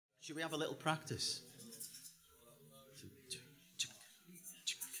Should we have a little practice?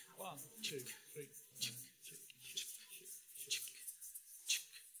 1, 2, 3.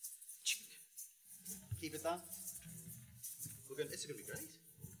 Keep it down. We're going. It's going to be great.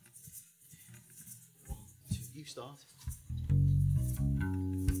 1, 2. You start.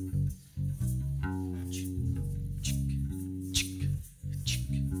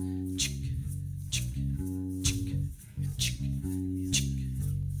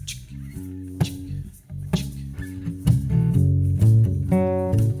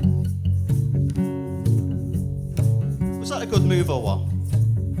 Was that a good move or what?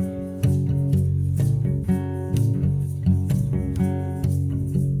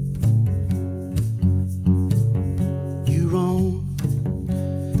 Your own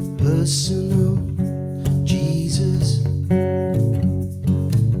personal Jesus,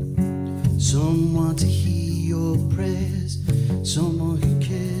 someone to hear your prayers, someone who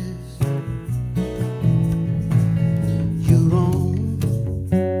cares. Your own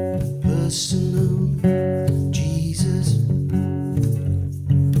personal Jesus,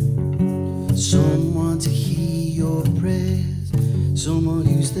 someone to hear your prayers, someone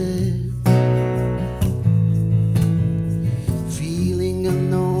who's there. Feeling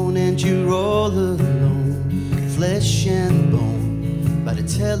unknown and you're all alone, flesh and bone by the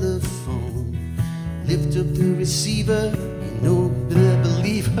telephone. Lift up the receiver, you know the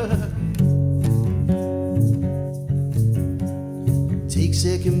believer. Take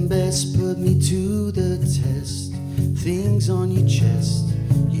second best, put me to the test. Things on your chest,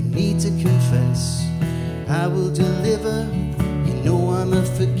 you need to confess. I will deliver, you know I'm a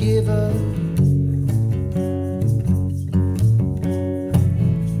forgiver.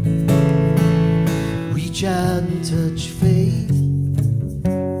 Reach out and touch faith.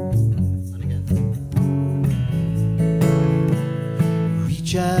 And again.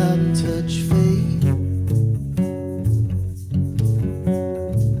 Reach out and touch faith.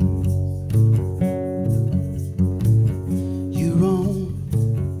 Your own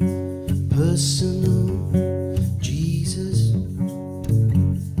personal Jesus,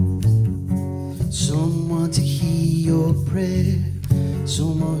 someone to hear your prayer,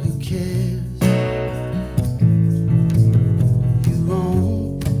 someone who cares. Your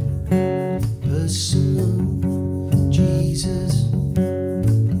own personal Jesus,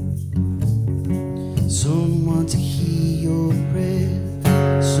 someone to hear your prayer,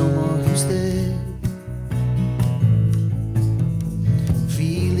 someone who's there.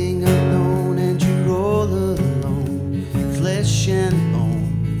 Feeling unknown and you're all alone, flesh and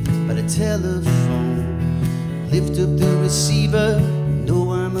bone by the telephone. Lift up the receiver,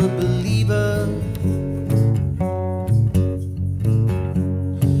 know I'm a believer.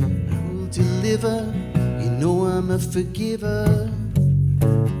 I will deliver, you know I'm a forgiver.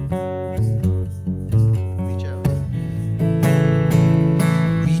 Reach out.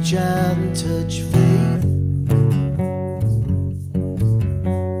 Reach out and touch faith.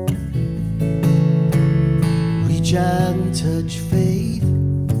 Reach out and touch faith.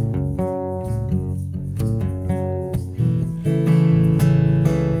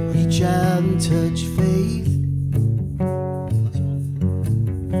 Reach out and touch faith.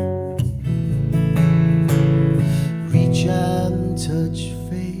 Reach out and touch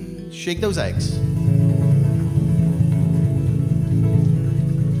faith. Shake those eggs.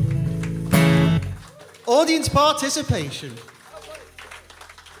 Audience participation.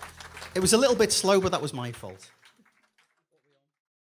 It was a little bit slow, but that was my fault.